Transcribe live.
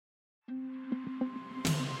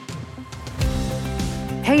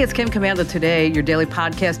Hey, it's Kim Commando Today, your daily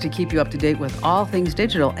podcast to keep you up to date with all things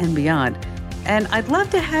digital and beyond. And I'd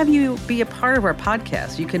love to have you be a part of our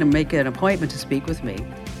podcast. You can make an appointment to speak with me.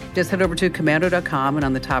 Just head over to commando.com, and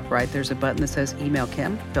on the top right, there's a button that says Email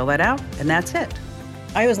Kim. Fill that out, and that's it.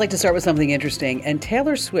 I always like to start with something interesting. And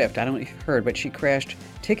Taylor Swift, I don't know if you've heard, but she crashed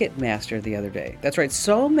Ticketmaster the other day. That's right,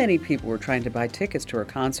 so many people were trying to buy tickets to her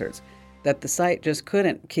concerts that the site just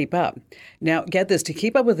couldn't keep up. Now, get this, to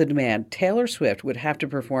keep up with the demand, Taylor Swift would have to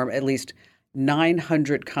perform at least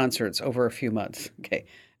 900 concerts over a few months. Okay,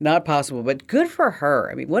 not possible, but good for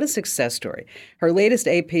her. I mean, what a success story. Her latest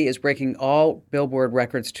AP is breaking all Billboard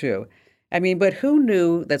records, too. I mean, but who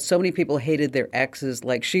knew that so many people hated their exes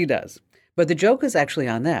like she does? But the joke is actually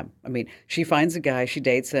on them. I mean, she finds a guy, she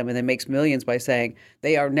dates him, and then makes millions by saying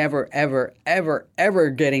they are never, ever, ever, ever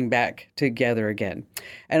getting back together again.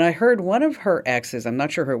 And I heard one of her exes, I'm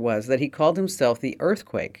not sure who it was, that he called himself the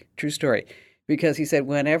Earthquake. True story. Because he said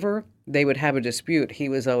whenever they would have a dispute, he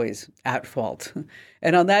was always at fault.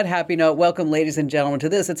 And on that happy note, welcome, ladies and gentlemen, to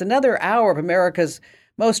this. It's another hour of America's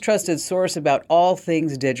most trusted source about all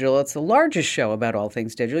things digital. It's the largest show about all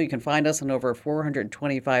things digital. You can find us on over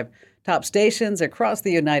 425 top stations across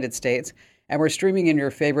the United States. And we're streaming in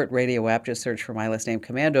your favorite radio app. Just search for my last name,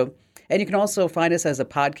 Commando. And you can also find us as a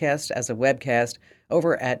podcast, as a webcast,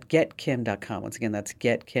 over at getkim.com. Once again, that's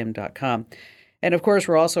getkim.com. And of course,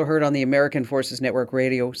 we're also heard on the American Forces Network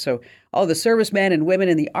Radio. So all the servicemen and women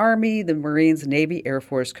in the Army, the Marines, Navy, Air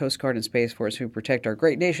Force, Coast Guard, and Space Force who protect our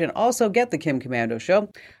great nation also get the Kim Commando Show.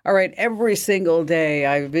 All right, every single day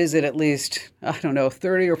I visit at least,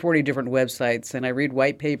 30 or 40 different websites, and I read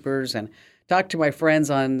white papers and talk to my friends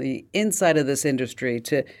on the inside of this industry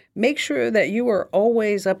to make sure that you are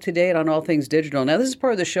always up to date on all things digital. Now, this is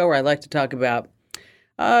part of the show where I like to talk about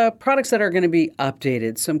products that are going to be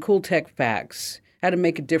updated, some cool tech facts, how to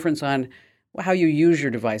make a difference on how you use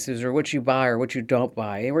your devices or what you buy or what you don't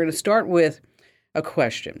buy. And we're going to start with a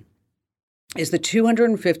question. Is the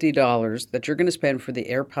 $250 that you're going to spend for the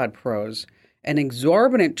AirPod Pros an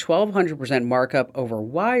exorbitant 1,200% markup over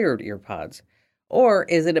wired earpods? Or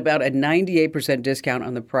is it about a 98% discount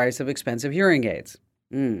on the price of expensive hearing aids?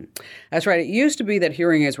 That's right. It used to be that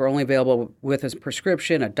hearing aids were only available with a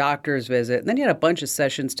prescription, a doctor's visit, and then you had a bunch of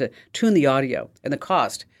sessions to tune the audio, and the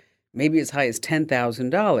cost maybe as high as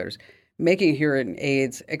 $10,000, making hearing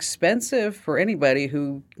aids expensive for anybody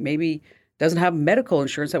who maybe doesn't have medical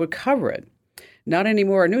insurance that would cover it. Not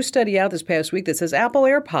anymore. A new study out this past week that says Apple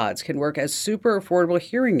AirPods can work as super affordable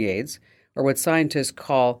hearing aids, or what scientists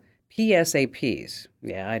call PSAPs.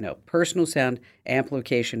 Yeah, I know, personal sound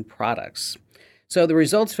amplification products. So the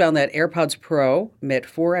results found that AirPods Pro met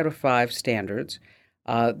 4 out of 5 standards.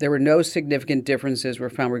 There were no significant differences were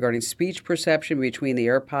found regarding speech perception between the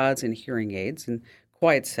AirPods and hearing aids in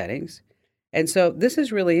quiet settings. And so this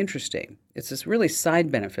is really interesting. It's this really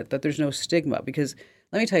side benefit that there's no stigma, because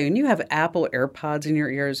let me tell you, when you have Apple AirPods in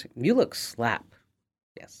your ears, you look slap.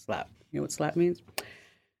 Yes, slap. You know what slap means?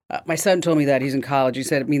 My son told me that. He's in college. He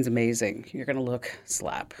said it means amazing. You're going to look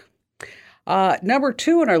slap. Number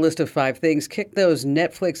 2 on our list of 5 things, kick those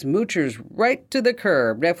Netflix moochers right to the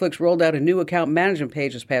curb. Netflix rolled out a new account management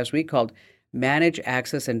page this past week called Manage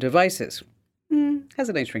Access and Devices. Has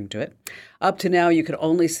a nice ring to it. Up to now, you could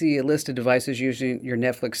only see a list of devices using your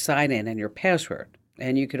Netflix sign-in and your password.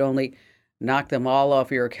 And you could only knock them all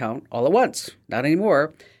off your account all at once. Not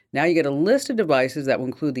anymore. Now you get a list of devices that will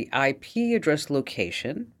include the IP address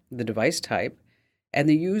location, the device type, and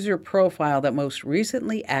the user profile that most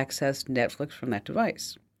recently accessed Netflix from that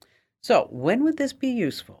device. So when would this be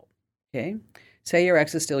useful? Okay, say your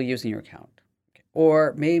ex is still using your account. Okay.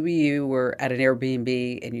 Or maybe you were at an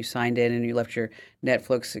Airbnb and you signed in and you left your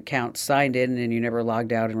Netflix account signed in and you never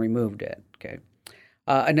logged out and removed it. Okay.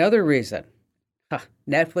 Another reason,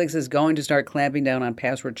 Netflix is going to start clamping down on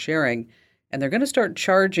password sharing, and they're going to start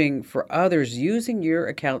charging for others using your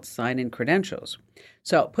account sign-in credentials.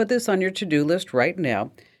 So put this on your to-do list right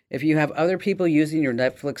now. If you have other people using your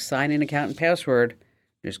Netflix sign-in account and password,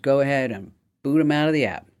 just go ahead and boot them out of the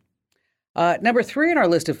app. Number 3 on our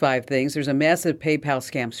list of 5 things, there's a massive PayPal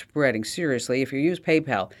scam spreading. Seriously, if you use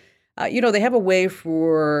PayPal, they have a way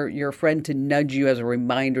for your friend to nudge you as a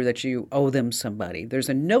reminder that you owe them somebody. There's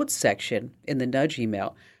a notes section in the nudge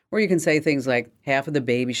email where you can say things like half of the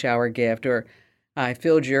baby shower gift, or I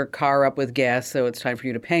filled your car up with gas, so it's time for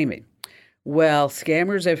you to pay me. Well,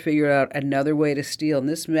 scammers have figured out another way to steal, and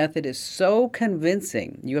this method is so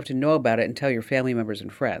convincing, you have to know about it and tell your family members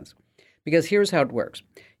and friends. Because here's how it works.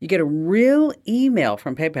 You get a real email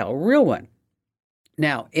from PayPal, a real one.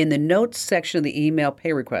 Now, in the notes section of the email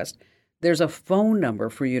pay request, there's a phone number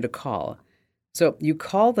for you to call. So you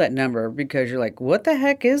call that number because you're like, what the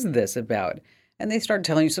heck is this about? And they start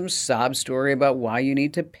telling you some sob story about why you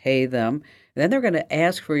need to pay them. And then they're going to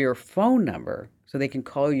ask for your phone number so they can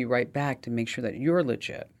call you right back to make sure that you're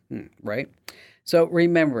legit, right? So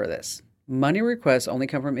remember this. Money requests only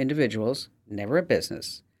come from individuals, never a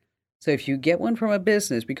business. So if you get one from a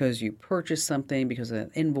business because you purchased something, because of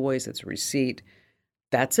an invoice, it's a receipt,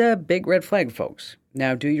 that's a big red flag, folks.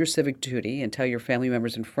 Now do your civic duty and tell your family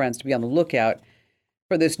members and friends to be on the lookout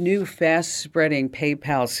for this new fast-spreading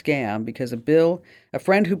PayPal scam, because a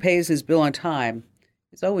friend who pays his bill on time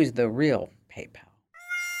is always the real PayPal.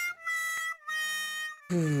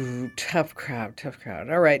 Ooh, tough crowd, tough crowd.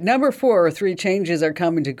 All right, number 4, 3 changes are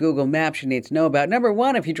coming to Google Maps you need to know about. Number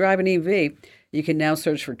 1, if you drive an EV, you can now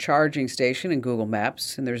search for charging station in Google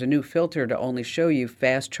Maps, and there's a new filter to only show you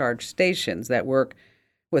fast charge stations that work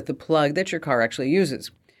with the plug that your car actually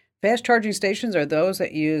uses. Fast charging stations are those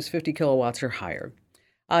that use 50 kilowatts or higher.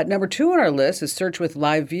 Number 2 on our list is Search with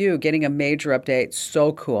Live View, getting a major update.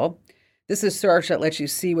 So cool. This is search that lets you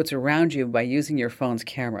see what's around you by using your phone's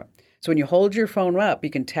camera. So when you hold your phone up, you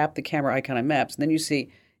can tap the camera icon on maps, and then you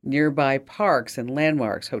see nearby parks and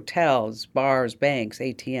landmarks, hotels, bars, banks,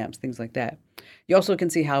 ATMs, things like that. You also can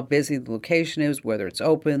see how busy the location is, whether it's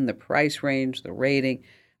open, the price range, the rating.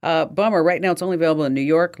 Bummer, right now it's only available in New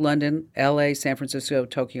York, London, LA, San Francisco,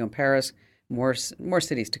 Tokyo, and Paris. More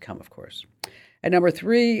cities to come, of course. And number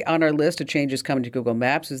 3 on our list of changes coming to Google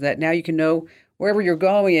Maps is that now you can know wherever you're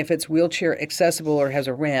going if it's wheelchair accessible or has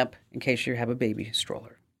a ramp in case you have a baby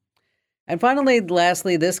stroller. And finally,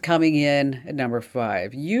 lastly, this coming in at number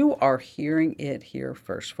 5. You are hearing it here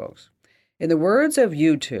first, folks. In the words of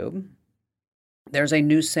YouTube, there's a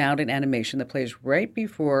new sound and animation that plays right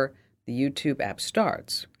before the YouTube app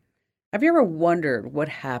starts. Have you ever wondered what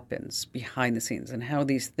happens behind the scenes and how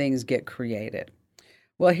these things get created?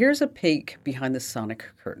 Well, here's a peek behind the sonic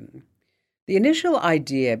curtain. The initial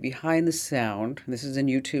idea behind the sound, this is in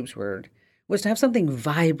YouTube's word, was to have something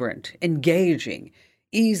vibrant, engaging,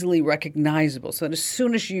 easily recognizable, so that as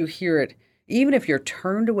soon as you hear it, even if you're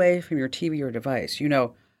turned away from your TV or device, you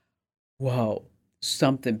know, whoa,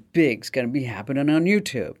 something big's going to be happening on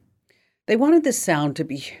YouTube. They wanted the sound to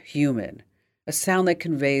be human, a sound that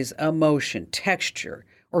conveys emotion, texture,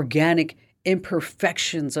 organic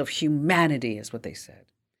imperfections of humanity, is what they said.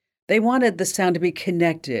 They wanted the sound to be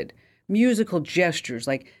connected, musical gestures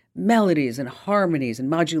like melodies and harmonies and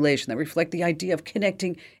modulation that reflect the idea of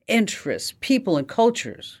connecting interests, people, and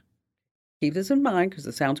cultures. Keep this in mind because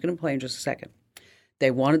the sound's going to play in just a second.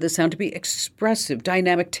 They wanted the sound to be expressive,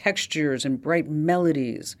 dynamic textures and bright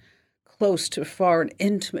melodies, close to far and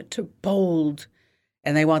intimate to bold.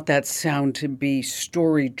 And they want that sound to be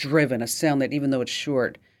story-driven, a sound that, even though it's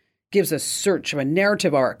short, gives a search of a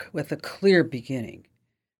narrative arc with a clear beginning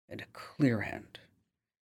and a clear end.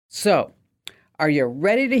 So, are you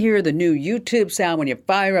ready to hear the new YouTube sound when you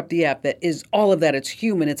fire up the app that is all of that? It's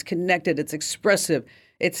human, it's connected, it's expressive,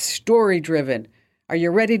 it's story-driven. Are you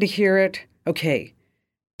ready to hear it? Okay,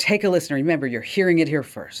 take a listen. Remember, you're hearing it here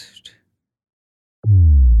first.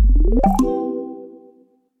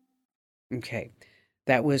 Okay,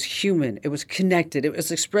 that was human, it was connected, it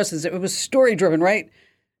was expressive, it was story-driven, right?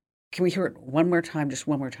 Can we hear it one more time, just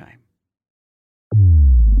one more time?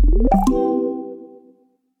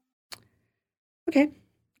 Okay.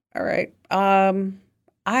 All right. How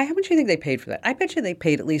much do you think they paid for that? I bet you they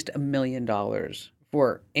paid at least $1 million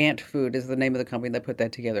for Ant Food is the name of the company that put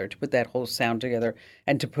that together, to put that whole sound together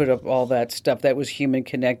and to put up all that stuff that was human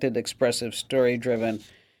connected, expressive, story driven.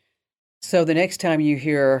 So the next time you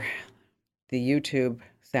hear the YouTube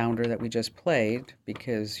sounder that we just played,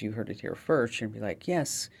 because you heard it here first, you're going to be like,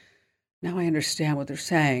 yes, now I understand what they're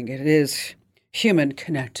saying. It is human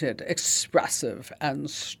connected, expressive, and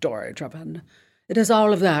story driven. It is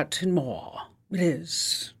all of that and more. It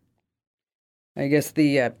is. I guess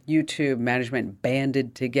the YouTube management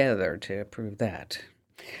banded together to prove that.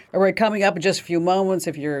 All right, coming up in just a few moments,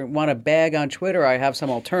 if you want to bag on Twitter, I have some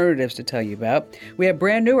alternatives to tell you about. We have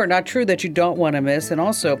brand new or not true that you don't want to miss. And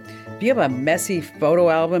also, if you have a messy photo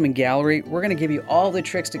album and gallery, we're going to give you all the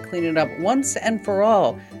tricks to clean it up once and for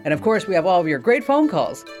all. And of course, we have all of your great phone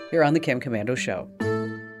calls here on the Kim Komando Show.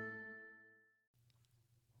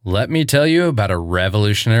 Let me tell you about a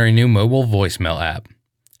revolutionary new mobile voicemail app.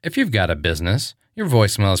 If you've got a business, your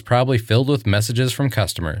voicemail is probably filled with messages from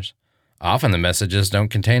customers. Often the messages don't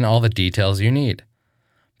contain all the details you need.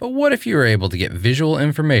 But what if you were able to get visual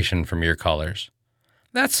information from your callers?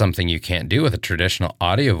 That's something you can't do with a traditional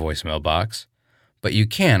audio voicemail box, but you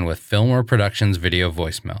can with Fillmore Productions Video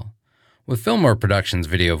Voicemail. With Fillmore Productions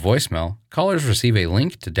Video Voicemail, callers receive a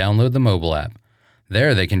link to download the mobile app.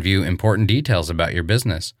 There they can view important details about your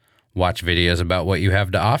business, watch videos about what you have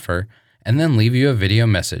to offer, and then leave you a video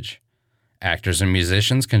message. Actors and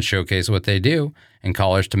musicians can showcase what they do, and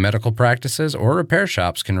callers to medical practices or repair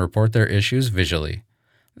shops can report their issues visually.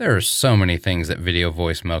 There are so many things that video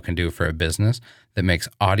voicemail can do for a business that makes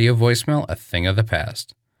audio voicemail a thing of the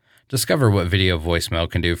past. Discover what video voicemail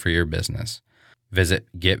can do for your business. Visit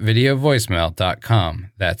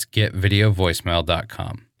getvideovoicemail.com. That's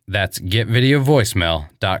getvideovoicemail.com. That's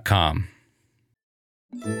getvideovoicemail.com.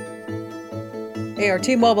 Hey, our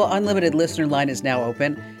T-Mobile Unlimited listener line is now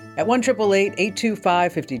open. At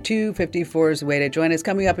 1-888-825-5254 is the way to join us.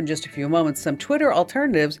 Coming up in just a few moments, some Twitter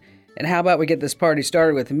alternatives. And how about we get this party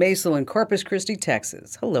started with Maisel in Corpus Christi,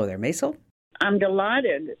 Texas. Hello there, Maisel. I'm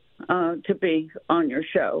delighted to be on your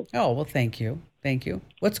show. Oh, well, thank you. Thank you.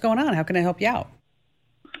 What's going on? How can I help you out?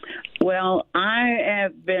 Well, I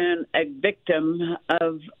have been a victim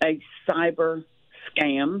of a cyber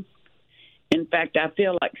scam. In fact, I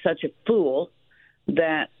feel like such a fool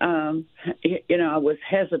that, I was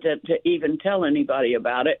hesitant to even tell anybody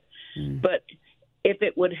about it. But if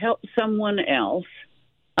it would help someone else,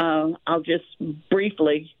 I'll just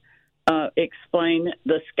briefly explain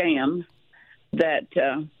the scam that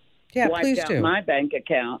wiped out my bank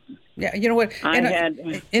account. Yeah, you know what?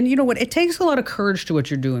 And you know what? It takes a lot of courage to what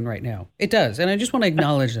you're doing right now. It does. And I just want to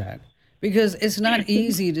acknowledge that. Because it's not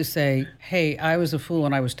easy to say, hey, I was a fool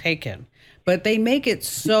and I was taken. But they make it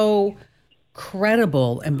so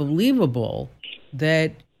credible and believable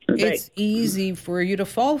that it's easy for you to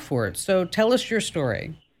fall for it. So tell us your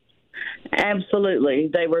story. Absolutely.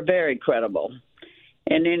 They were very credible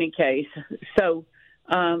in any case. So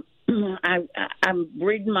I'm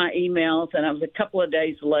reading my emails, and I was a couple of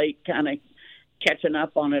days late kind of catching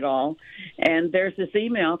up on it all. And there's this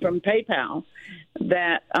email from PayPal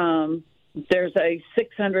that there's a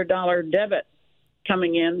 $600 debit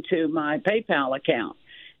coming into my PayPal account.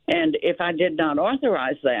 And if I did not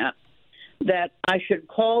authorize that I should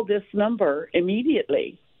call this number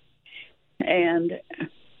immediately. And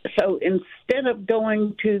so instead of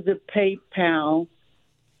going to the PayPal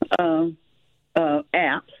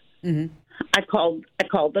app, I called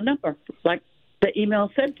the number like the email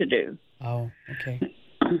said to do. Oh, okay.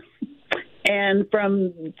 And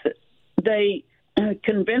they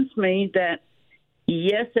convinced me that,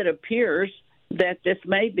 yes, it appears that this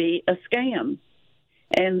may be a scam.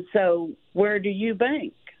 And so where do you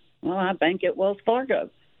bank? Well, I bank at Wells Fargo.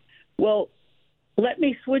 Well, let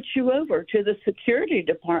me switch you over to the security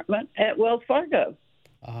department at Wells Fargo.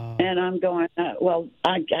 And I'm going, well,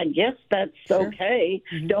 I guess that's okay.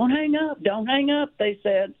 Don't hang up, they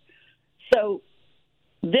said. So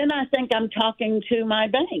then I think I'm talking to my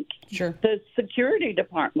bank, the security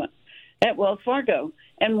department at Wells Fargo.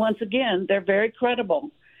 And once again, they're very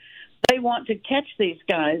credible. They want to catch these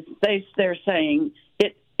guys. They're saying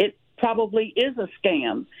it probably is a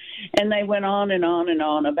scam. And they went on and on and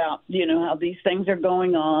on about, how these things are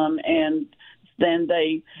going on. And then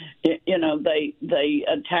they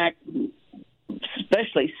attack,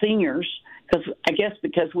 especially seniors,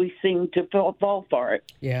 because we seem to fall for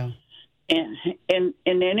it. Yeah. And in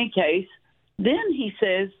any case, then he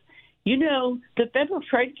says, the Federal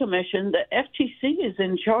Trade Commission, the FTC, is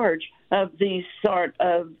in charge of these sort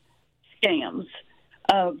of scams,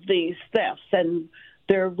 of these thefts, and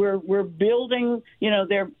we're building,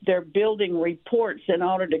 they're building reports in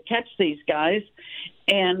order to catch these guys,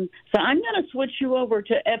 and so I'm going to switch you over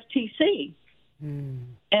to FTC.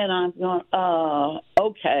 And I'm going,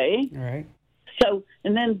 okay, all right. So,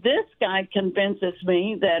 and then this guy convinces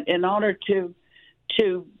me that in order to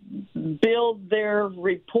build their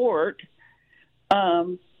report,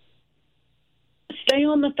 stay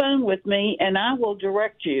on the phone with me and I will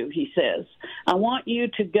direct you, he says. I want you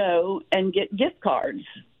to go and get gift cards.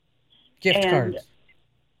 Gift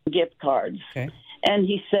cards. Okay. And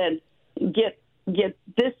he said, get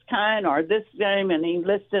this kind or this name, and he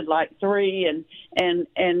listed like three, and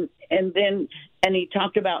then he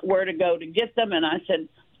talked about where to go to get them. And I said,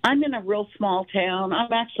 I'm in a real small town.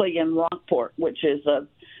 I'm actually in Rockport, which is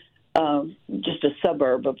just a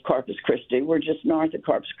suburb of Corpus Christi. We're just north of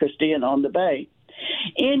Corpus Christi and on the bay.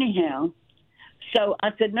 Anyhow, so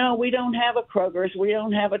I said, no, we don't have a Kroger's. We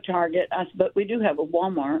don't have a Target, but we do have a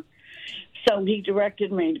Walmart. So he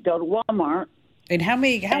directed me to go to Walmart. And how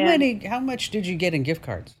much did you get in gift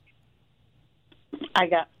cards? I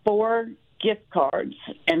got 4 gift cards,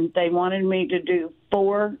 and they wanted me to do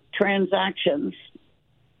 4 transactions.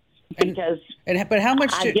 Because but how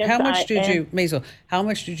much did you, Maisel? How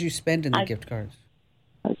much did you spend in the gift cards?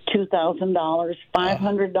 $2,000,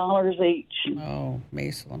 $500 each. Oh,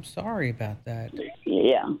 Maisel, I'm sorry about that.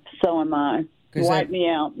 Yeah, so am I. Wipe me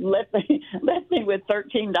out. Left me with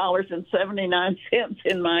 $13.79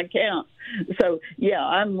 in my account. So, yeah,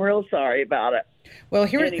 I'm real sorry about it. Well,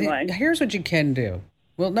 Anyway. here's what you can do.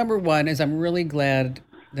 Well, number one is I'm really glad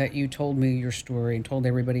that you told me your story and told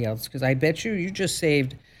everybody else, because I bet you just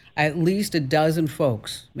saved at least a dozen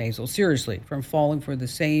folks, Maisel, seriously, from falling for the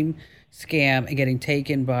same scam and getting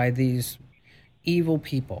taken by these evil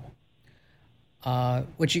people.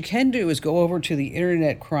 What you can do is go over to the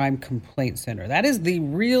Internet Crime Complaint Center. That is the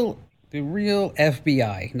real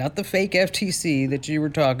FBI, not the fake FTC that you were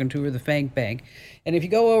talking to or the fake bank. And if you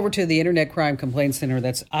go over to the Internet Crime Complaint Center,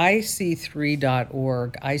 that's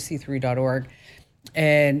ic3.org, ic3.org,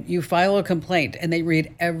 and you file a complaint, and they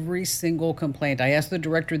read every single complaint. I asked the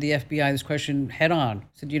director of the FBI this question head on. I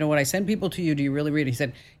said, you know, when I send people to you, do you really read it? He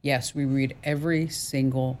said, yes, we read every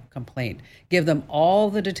single complaint. Give them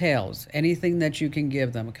all the details, anything that you can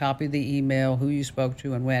give them, a copy of the email, who you spoke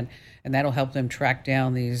to and when, and that'll help them track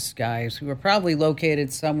down these guys who are probably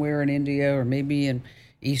located somewhere in India or maybe in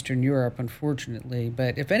Eastern Europe, unfortunately.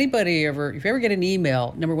 But if you ever get an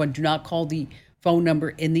email, number one, do not call the phone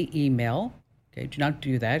number in the email. Okay, do not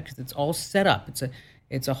do that because it's all set up.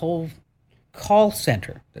 It's a whole call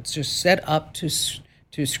center that's just set up to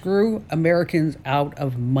screw Americans out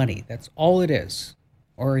of money. That's all it is.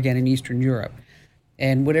 Or again, in Eastern Europe.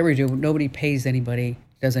 And whatever you do, nobody pays anybody,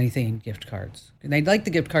 does anything in gift cards. And they like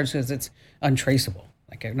the gift cards because it's untraceable,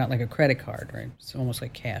 not like a credit card, right? It's almost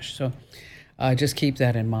like cash. So just keep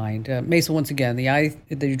that in mind. Maisel, once again, the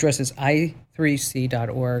address is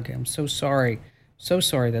i3c.org. I'm so sorry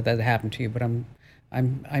that happened to you, but I'm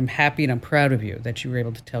happy and I'm proud of you that you were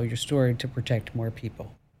able to tell your story to protect more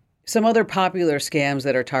people. Some other popular scams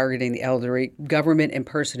that are targeting the elderly: government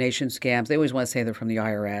impersonation scams. They always want to say they're from the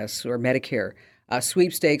IRS or Medicare.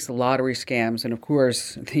 Sweepstakes, lottery scams, and of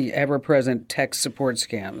course, the ever-present tech support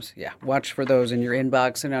scams. Yeah, watch for those in your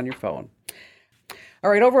inbox and on your phone.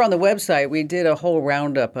 All right, over on the website, we did a whole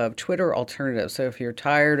roundup of Twitter alternatives. So if you're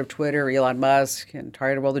tired of Twitter, Elon Musk, and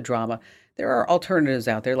tired of all the drama, there are alternatives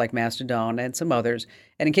out there like Mastodon and some others.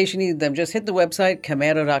 And in case you need them, just hit the website,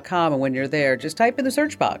 commando.com, and when you're there, just type in the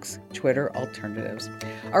search box, Twitter alternatives.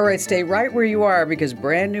 All right, stay right where you are because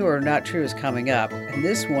Brand New or Not True is coming up. And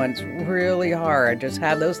this one's really hard. Just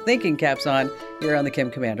have those thinking caps on. You're on the Kim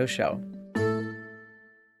Komando Show.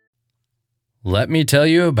 Let me tell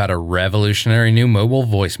you about a revolutionary new mobile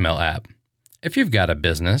voicemail app. If you've got a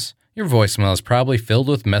business, your voicemail is probably filled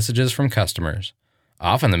with messages from customers.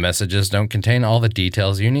 Often the messages don't contain all the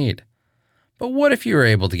details you need. But what if you were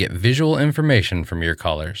able to get visual information from your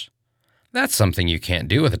callers? That's something you can't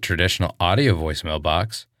do with a traditional audio voicemail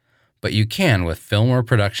box, but you can with Fillmore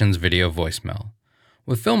Productions Video Voicemail.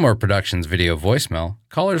 With Fillmore Productions Video Voicemail,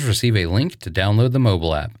 callers receive a link to download the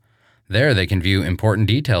mobile app. There they can view important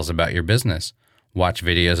details about your business, watch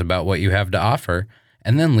videos about what you have to offer,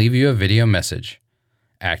 and then leave you a video message.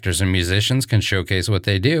 Actors and musicians can showcase what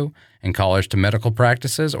they do, and callers to medical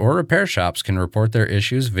practices or repair shops can report their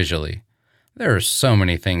issues visually. There are so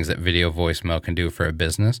many things that video voicemail can do for a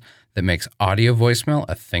business that makes audio voicemail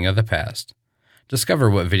a thing of the past. Discover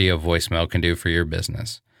what video voicemail can do for your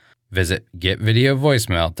business. Visit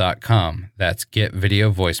getvideovoicemail.com. That's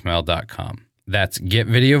getvideovoicemail.com. That's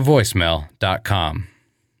getvideovoicemail.com.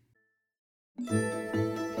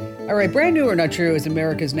 All right, Brand New or Not True is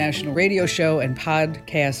America's national radio show and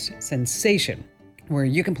podcast sensation, where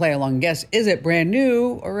you can play along and guess, is it brand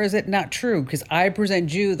new or is it not true? Because I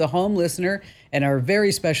present you, the home listener, and our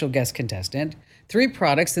very special guest contestant, 3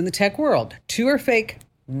 products in the tech world. 2 are fake,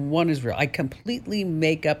 1 is real. I completely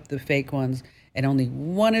make up the fake ones, and only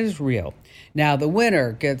 1 is real. Now, the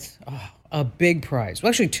winner gets a big prize.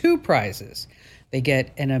 Well, actually, 2 prizes. They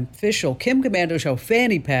get an official Kim Komando Show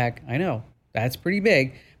fanny pack. I know, that's pretty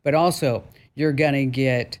big. But also, you're going to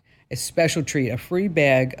get a special treat, a free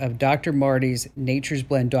bag of Dr. Marty's Nature's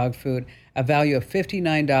Blend dog food, a value of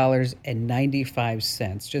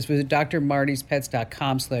 $59.95. Just visit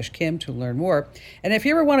drmartyspets.com/Kim to learn more. And if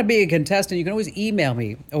you ever want to be a contestant, you can always email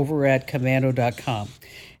me over at commando.com.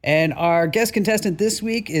 And our guest contestant this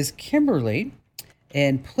week is Kimberly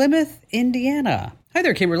in Plymouth, Indiana. Hi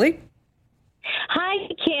there, Kimberly. Hi,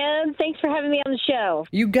 Kim. Thanks for having me on the show.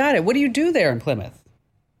 You got it. What do you do there in Plymouth?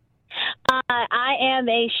 I am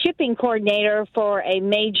a shipping coordinator for a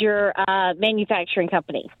major manufacturing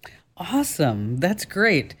company. Awesome. That's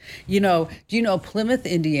great. Do you know Plymouth,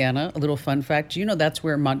 Indiana, a little fun fact, do you know that's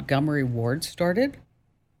where Montgomery Ward started?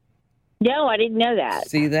 No, I didn't know that.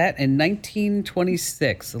 See that? In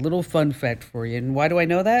 1926. A little fun fact for you. And why do I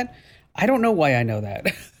know that? I don't know why I know that,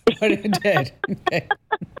 but I did. Okay.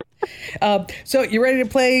 So you ready to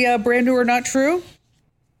play Brand New or Not True?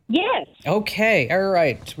 Yes. Okay, all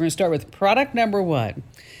right. We're going to start with product number 1.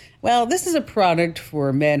 Well, this is a product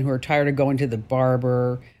for men who are tired of going to the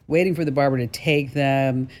barber, waiting for the barber to take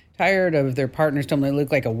them, tired of their partners telling them they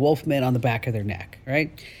look like a wolfman on the back of their neck,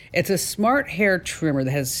 right? It's a smart hair trimmer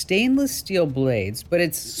that has stainless steel blades, but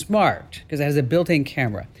it's smart because it has a built-in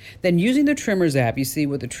camera. Then using the Trimmers app, you see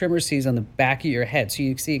what the trimmer sees on the back of your head, so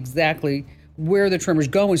you see exactly where the trimmer's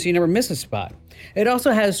going so you never miss a spot. It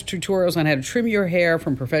also has tutorials on how to trim your hair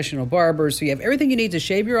from professional barbers, so you have everything you need to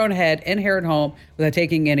shave your own head and hair at home without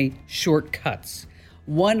taking any shortcuts.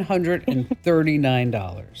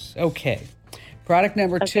 $139. Okay. Product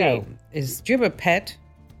number 2 is, do you have a pet?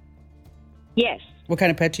 Yes. What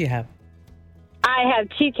kind of pet do you have? I have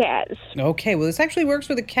 2 cats. Okay, well, this actually works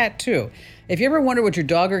with a cat, too. If you ever wonder what your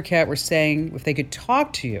dog or cat were saying, if they could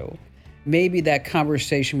talk to you, maybe that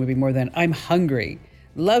conversation would be more than, I'm hungry,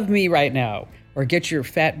 love me right now, or get your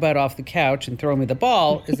fat butt off the couch and throw me the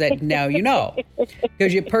ball, is that now you know.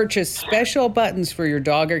 Because you purchase special buttons for your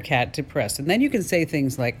dog or cat to press. And then you can say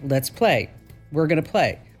things like, let's play, we're going to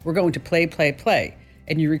play, we're going to play, play, play.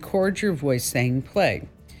 And you record your voice saying play.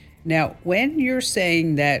 Now, when you're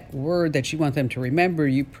saying that word that you want them to remember,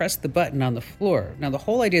 you press the button on the floor. Now, the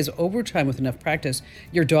whole idea is over time, with enough practice,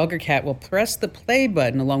 your dog or cat will press the play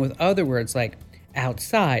button along with other words like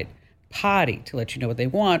outside, potty, to let you know what they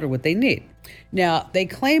want or what they need. Now, they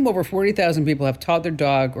claim over 40,000 people have taught their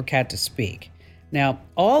dog or cat to speak. Now,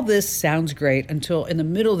 all this sounds great until in the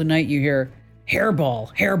middle of the night you hear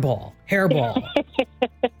hairball, hairball, hairball,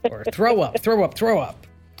 or throw up, throw up, throw up.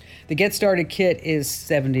 The Get Started kit is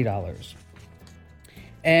 $70.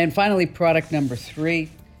 And finally, product number 3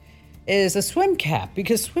 is a swim cap,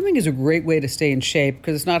 because swimming is a great way to stay in shape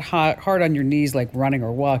because it's not hard on your knees like running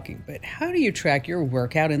or walking. But how do you track your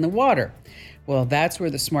workout in the water? Well, that's where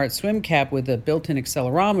the smart swim cap with a built-in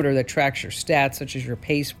accelerometer that tracks your stats, such as your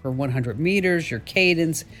pace per 100 meters, your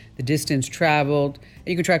cadence, the distance traveled, and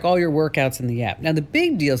you can track all your workouts in the app. Now, the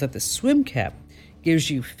big deal is that the swim cap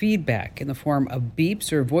gives you feedback in the form of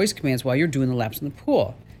beeps or voice commands while you're doing the laps in the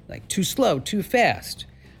pool, like too slow, too fast.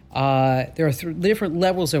 There are different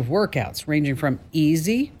levels of workouts, ranging from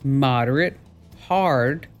easy, moderate,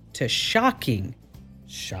 hard, to shocking.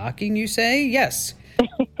 Shocking, you say? Yes.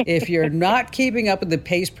 If you're not keeping up with the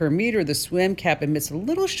pace per meter, the swim cap emits a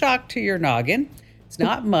little shock to your noggin. It's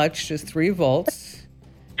not much, just 3 volts.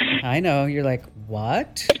 I know, you're like,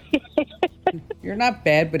 what? You're not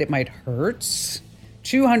bad, but it might hurt.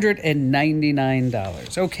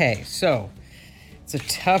 $299. Okay, so it's a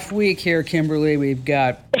tough week here, Kimberly. We've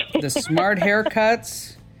got the smart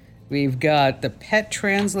haircuts. We've got the pet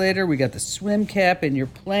translator. We got the swim cap, and you're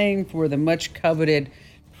playing for the much coveted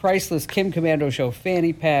priceless Kim Komando Show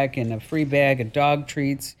fanny pack and a free bag of dog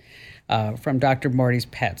treats from Dr. Marty's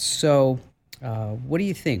Pets. So what do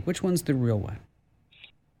you think? Which one's the real one?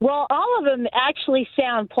 Well, all of them actually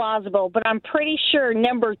sound plausible, but I'm pretty sure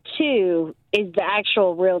number 2 is the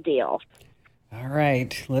actual real deal. All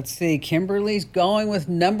right, let's see. Kimberly's going with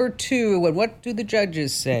number 2. And what do the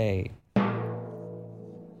judges say?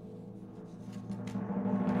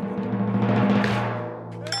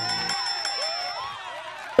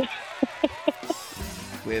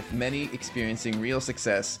 With many experiencing real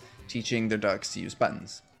success teaching their dogs to use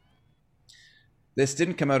buttons. This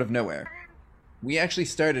didn't come out of nowhere. We actually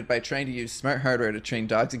started by trying to use smart hardware to train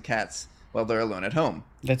dogs and cats while they're alone at home.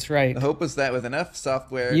 That's right. The hope was that with enough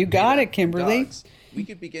software... You got it, Kimberly. Dogs, we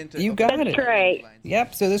could begin to... You got it. That's right.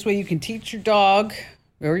 Yep, so this way you can teach your dog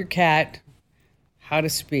or your cat how to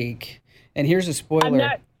speak. And here's a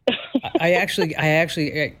spoiler. I actually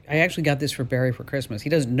got this for Barry for Christmas. He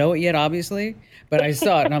doesn't know it yet, obviously, but I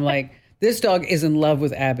saw it and I'm like, this dog is in love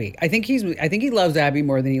with Abby. I think he loves Abby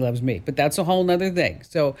more than he loves me, but that's a whole nother thing.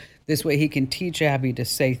 So this way he can teach Abby to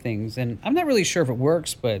say things, and I'm not really sure if it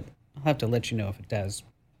works, but I'll have to let you know if it does.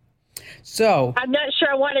 So I'm not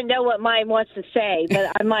sure I want to know what mine wants to say,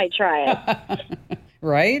 but I might try it.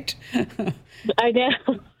 Right? I know.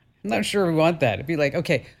 I'm not sure we want that. It'd be like,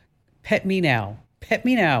 okay, pet me now. Pet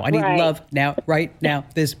me now. I need love now, right now,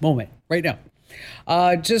 this moment, right now.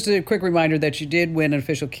 Just a quick reminder that you did win an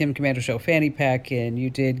official Kim Komando Show fanny pack, and you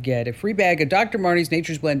did get a free bag of Dr. Marty's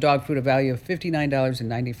Nature's Blend dog food, a value of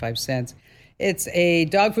 $59.95. It's a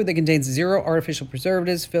dog food that contains 0 artificial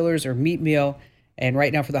preservatives, fillers, or meat meal. And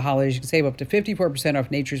right now for the holidays, you can save up to 54%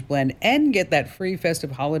 off Nature's Blend and get that free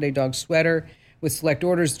festive holiday dog sweater. With select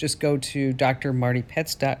orders, just go to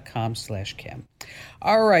drmartypets.com/Kim.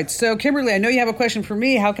 All right. So, Kimberly, I know you have a question for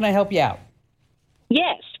me. How can I help you out?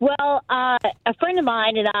 Yes. Well, a friend of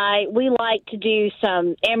mine and I, we like to do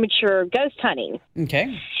some amateur ghost hunting.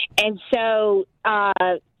 Okay. And so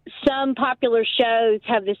some popular shows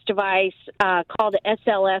have this device called the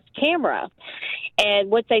SLS camera.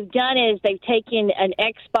 And what they've done is they've taken an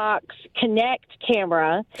Xbox Connect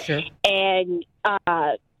camera Sure. and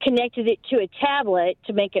connected it to a tablet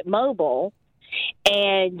to make it mobile.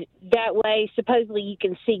 And that way, supposedly, you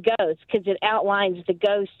can see ghosts because it outlines the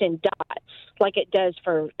ghost in dots like it does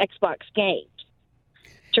for Xbox games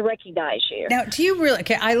to recognize you. Now, do you really?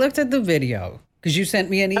 Okay, I looked at the video because you sent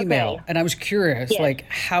me an email, Okay. and I was curious, Yes. like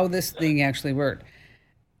how this thing actually worked.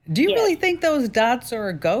 Do you Yes. really think those dots are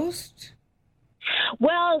a ghost?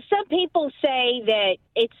 Well, some people say that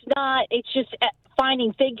it's not, it's just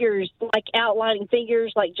finding figures, like outlining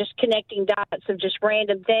figures, like just connecting dots of just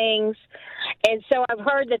random things. And so I've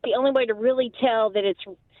heard that the only way to really tell that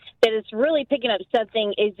it's really picking up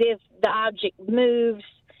something is if the object moves,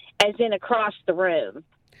 as in across the room.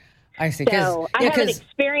 I see. So I haven't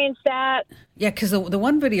experienced that. Yeah, because the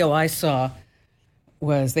one video I saw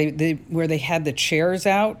was they where they had the chairs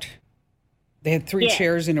out. They had three Yeah.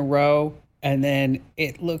 chairs in a row, and then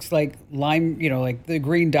it looks like like the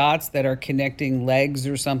green dots that are connecting legs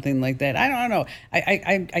or something like that. I don't know.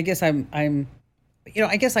 I guess I'm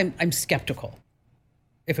skeptical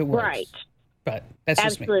if it works. Right. But that's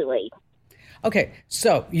just me. Absolutely. Okay,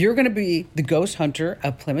 so you're going to be the ghost hunter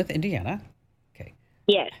of Plymouth, Indiana. Okay.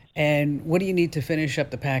 Yes. And what do you need to finish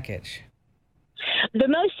up the package? The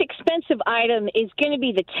most expensive item is going to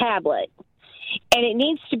be the tablet, and it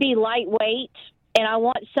needs to be lightweight, and I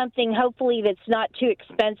want something hopefully that's not too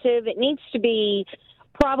expensive. It needs to be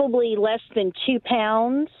probably less than 2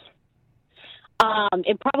 pounds,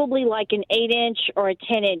 and probably like an 8-inch or a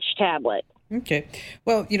 10-inch tablet. Okay.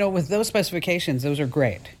 Well, with those specifications, those are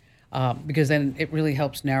great because then it really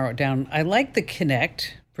helps narrow it down. I like the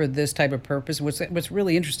Kinect for this type of purpose. What's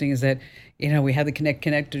really interesting is that, we had the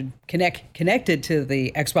Kinect connected to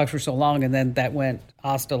the Xbox for so long, and then that went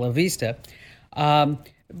hasta la vista.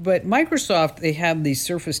 But Microsoft, they have these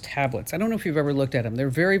Surface tablets. I don't know if you've ever looked at them. They're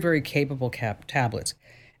very, very capable tablets.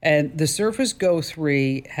 And the Surface Go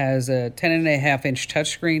 3 has a 10.5-inch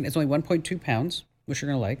touchscreen. It's only 1.2 pounds, which you're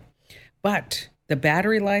going to like. But the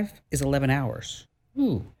battery life is 11 hours.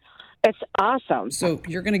 Ooh. That's awesome. So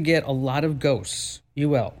you're going to get a lot of ghosts. You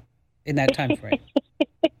will, in that time frame.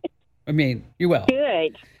 I mean, you will.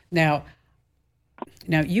 Good. Now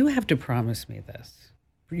you have to promise me this.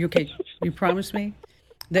 Okay, you promise me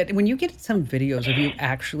that when you get some videos of you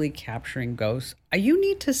actually capturing ghosts, you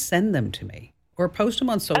need to send them to me or post them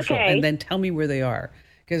on social and then tell me where they are.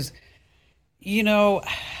 Because,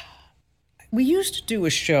 we used to do a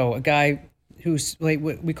show, a guy who's, like,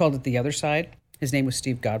 we called it The Other Side. His name was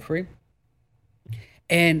Steve Godfrey.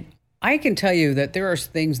 And I can tell you that there are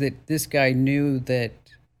things that this guy knew that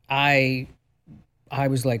I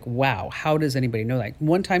was like, wow, how does anybody know that?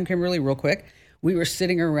 One time, Kimberly, real quick, we were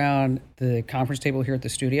sitting around the conference table here at the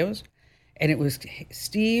studios, and it was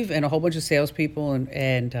Steve and a whole bunch of salespeople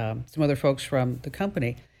and some other folks from the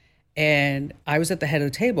company. And I was at the head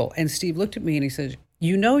of the table, and Steve looked at me and he said,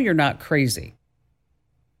 you're not crazy.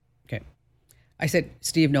 Okay. I said,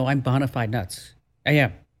 Steve, no, I'm bona fide nuts. I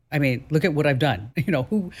am. I mean, look at what I've done.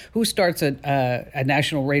 Who starts a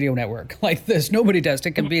national radio network like this? Nobody does,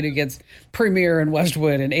 to compete against Premiere and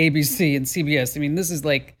Westwood and ABC and CBS. I mean, this is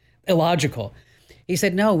like illogical. He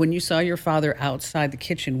said, no, when you saw your father outside the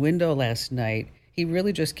kitchen window last night, he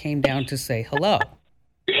really just came down to say hello.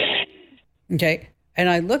 Okay. And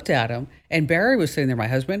I looked at him, and Barry was sitting there, my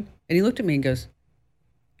husband, and he looked at me and goes,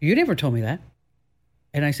 you never told me that.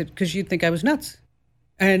 And I said, because you'd think I was nuts.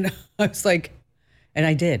 And I was like, and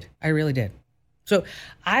I did. I really did. So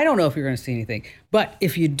I don't know if you're going to see anything, but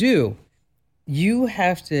if you do, you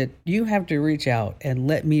have to reach out and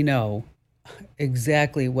let me know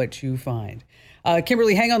exactly what you find.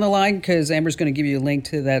 Kimberly, hang on the line because Amber's going to give you a link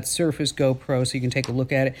to that Surface Go Pro so you can take a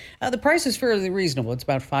look at it. The price is fairly reasonable. It's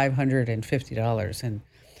about $550. And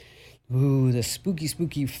ooh, the spooky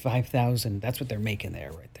 $5,000. That's what they're making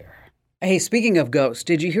there, right there. Hey, speaking of ghosts,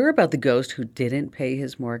 did you hear about the ghost who didn't pay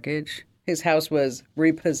his mortgage? His house was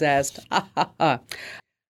repossessed. All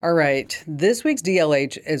right, this week's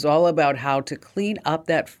DLH is all about how to clean up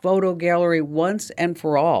that photo gallery once and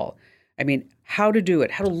for all. I mean, how to do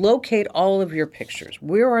it, how to locate all of your pictures.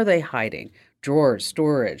 Where are they hiding? Drawers,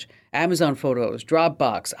 storage, Amazon Photos,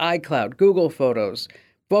 Dropbox, iCloud, Google Photos,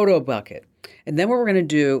 Photo Bucket. And then what we're going to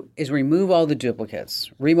do is remove all the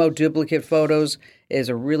duplicates. Remote duplicate photos is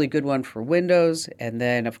a really good one for Windows. And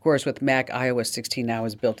then, of course, with Mac, iOS 16 now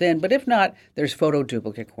is built in. But if not, there's Photo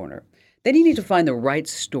Duplicate Corner. Then you need to find the right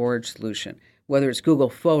storage solution, whether it's Google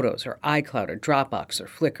Photos or iCloud or Dropbox or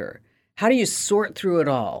Flickr. How do you sort through it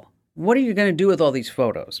all? What are you going to do with all these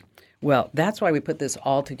photos? Well, that's why we put this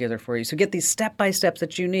all together for you. So get these step-by-steps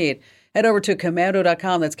that you need. Head over to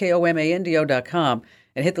Komando.com, that's Komando.com,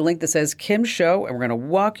 and hit the link that says Kim Show, and we're going to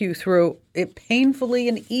walk you through it painfully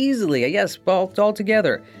and easily. Yes, all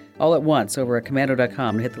together, all at once over at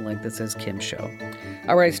Komando.com, and hit the link that says Kim Show.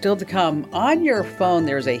 All right, still to come. On your phone,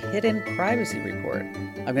 there's a hidden privacy report.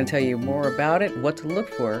 I'm going to tell you more about it and what to look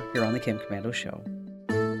for here on the Kim Komando Show.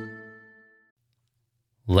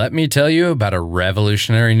 Let me tell you about a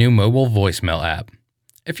revolutionary new mobile voicemail app.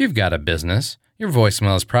 If you've got a business, your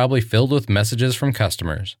voicemail is probably filled with messages from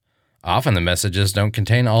customers. Often the messages don't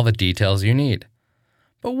contain all the details you need.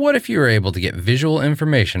 But what if you were able to get visual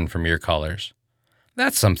information from your callers?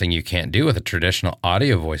 That's something you can't do with a traditional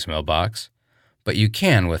audio voicemail box, but you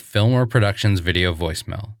can with Fillmore Productions Video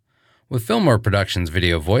Voicemail. With Fillmore Productions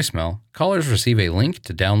Video Voicemail, callers receive a link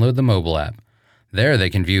to download the mobile app. There they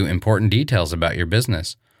can view important details about your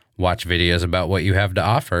business, watch videos about what you have to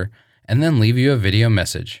offer, and then leave you a video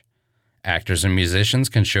message. Actors and musicians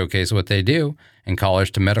can showcase what they do, and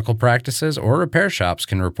callers to medical practices or repair shops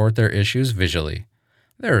can report their issues visually.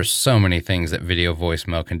 There are so many things that video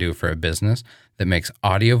voicemail can do for a business that makes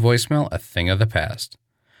audio voicemail a thing of the past.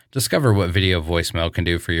 Discover what video voicemail can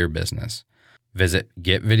do for your business. Visit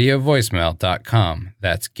getvideovoicemail.com.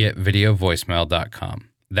 That's getvideovoicemail.com.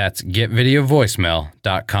 That's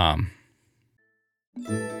getvideovoicemail.com.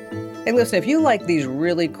 Hey, listen, if you like these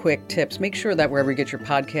really quick tips, make sure that wherever you get your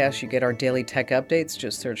podcasts, you get our daily tech updates.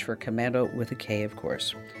 Just search for Komando with a K, of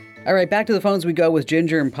course. All right, back to the phones we go with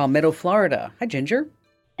Ginger in Palmetto, Florida. Hi, Ginger.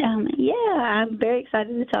 Yeah, I'm very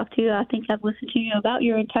excited to talk to you. I think I've listened to you about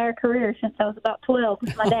your entire career since I was about 12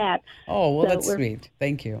 with my dad. Oh, well, so that's sweet.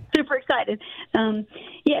 Thank you. Super excited.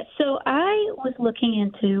 So I was looking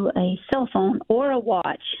into a cell phone or a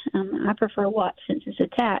watch. I prefer a watch since it's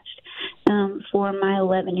attached for my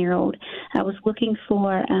 11-year-old. I was looking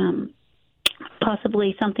for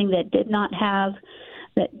possibly something that did not have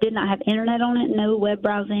internet on it, no web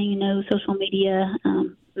browsing, no social media,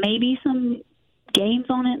 maybe some games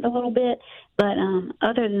on it a little bit, but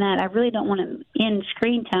other than that, I really don't want to end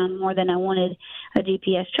screen time more than I wanted a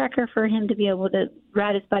GPS tracker for him to be able to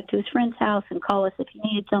ride his bike to his friend's house and call us if he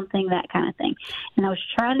needed something, that kind of thing. And I was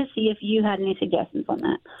trying to see if you had any suggestions on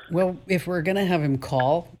that. Well, if we're going to have him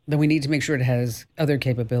call, then we need to make sure it has other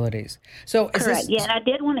capabilities. So correct. Yeah, and I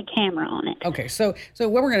did want a camera on it. Okay, so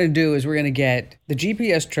what we're going to do is we're going to get the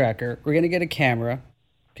GPS tracker. We're going to get a camera.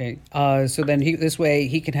 Okay, so then this way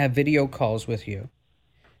he can have video calls with you.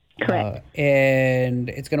 Correct. And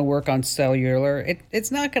it's going to work on cellular.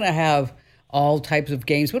 It's not going to have all types of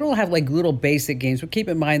games, but it'll have like little basic games. But keep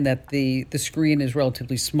in mind that the screen is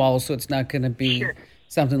relatively small, so it's not going to be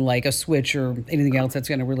something like a Switch or anything else that's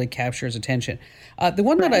going to really capture his attention. The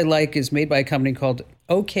one that I like is made by a company called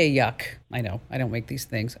OK Yuck. I know, I don't make these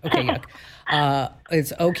things. OK Yuck.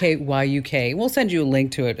 It's OKYUK. We'll send you a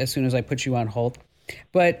link to it as soon as I put you on hold.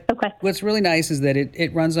 But what's really nice is that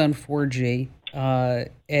it runs on 4G,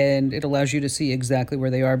 and it allows you to see exactly where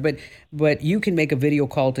they are. But you can make a video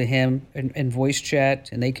call to him and voice chat,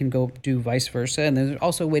 and they can go do vice versa. And there's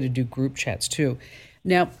also a way to do group chats, too.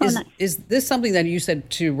 Now, is this something that you said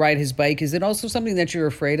to ride his bike? Is it also something that you're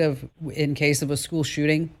afraid of in case of a school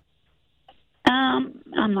shooting?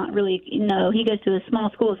 I'm not really, no. He goes to a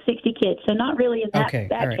small school of 60 kids, so not really in that case,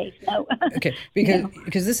 no. Okay,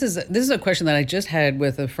 because this is a question that I just had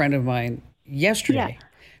with a friend of mine yesterday,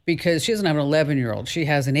 because she doesn't have an 11-year-old, she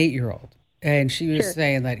has an 8-year-old, and she was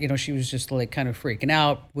saying that she was just like kind of freaking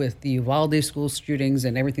out with the Uvalde school shootings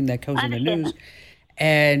and everything that goes in the news,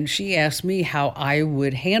 and she asked me how I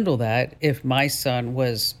would handle that if my son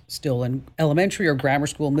was still in elementary or grammar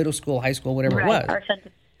school, middle school, high school, whatever it was. Our son's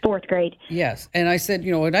 4th grade. Yes. And I said,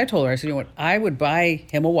 what I told her, I said, I would buy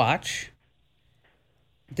him a watch.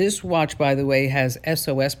 This watch, by the way, has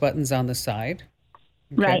SOS buttons on the side.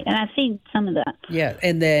 Okay? Right. And I've seen some of that. Yeah.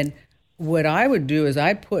 And then what I would do is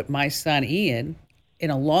I put my son Ian in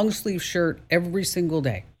a long sleeve shirt every single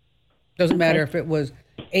day. Doesn't matter if it was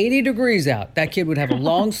 80 degrees out. That kid would have a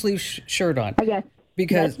long sleeve shirt on. I guess.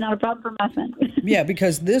 Because that's not a problem for my son. Yeah.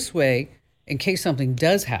 Because this way, in case something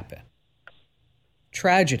does happen,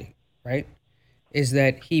 tragedy, right, is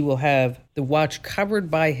that he will have the watch covered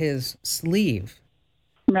by his sleeve.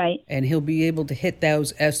 Right. And he'll be able to hit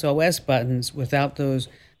those SOS buttons without those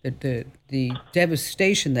the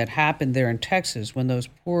devastation that happened there in Texas when those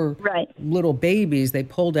poor little babies, they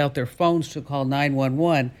pulled out their phones to call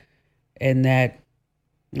 911, and that,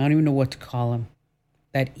 I don't even know what to call him,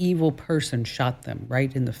 that evil person shot them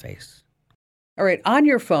right in the face. All right, on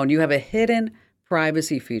your phone, you have a hidden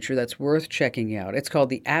privacy feature that's worth checking out. It's called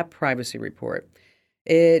the App Privacy Report.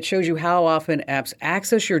 It shows you how often apps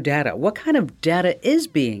access your data. What kind of data is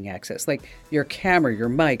being accessed? Like your camera, your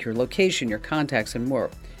mic, your location, your contacts, and more.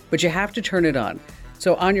 But you have to turn it on.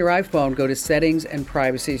 So on your iPhone, go to Settings and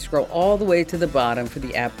Privacy, scroll all the way to the bottom for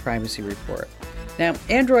the App Privacy Report. Now,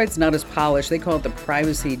 Android's not as polished. They call it the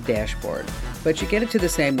Privacy Dashboard. But you get it to the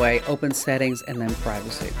same way, open Settings and then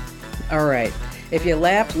Privacy. All right. If you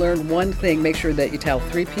laughed, learned one thing, make sure that you tell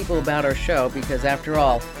 3 people about our show because after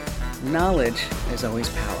all, knowledge is always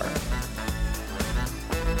power.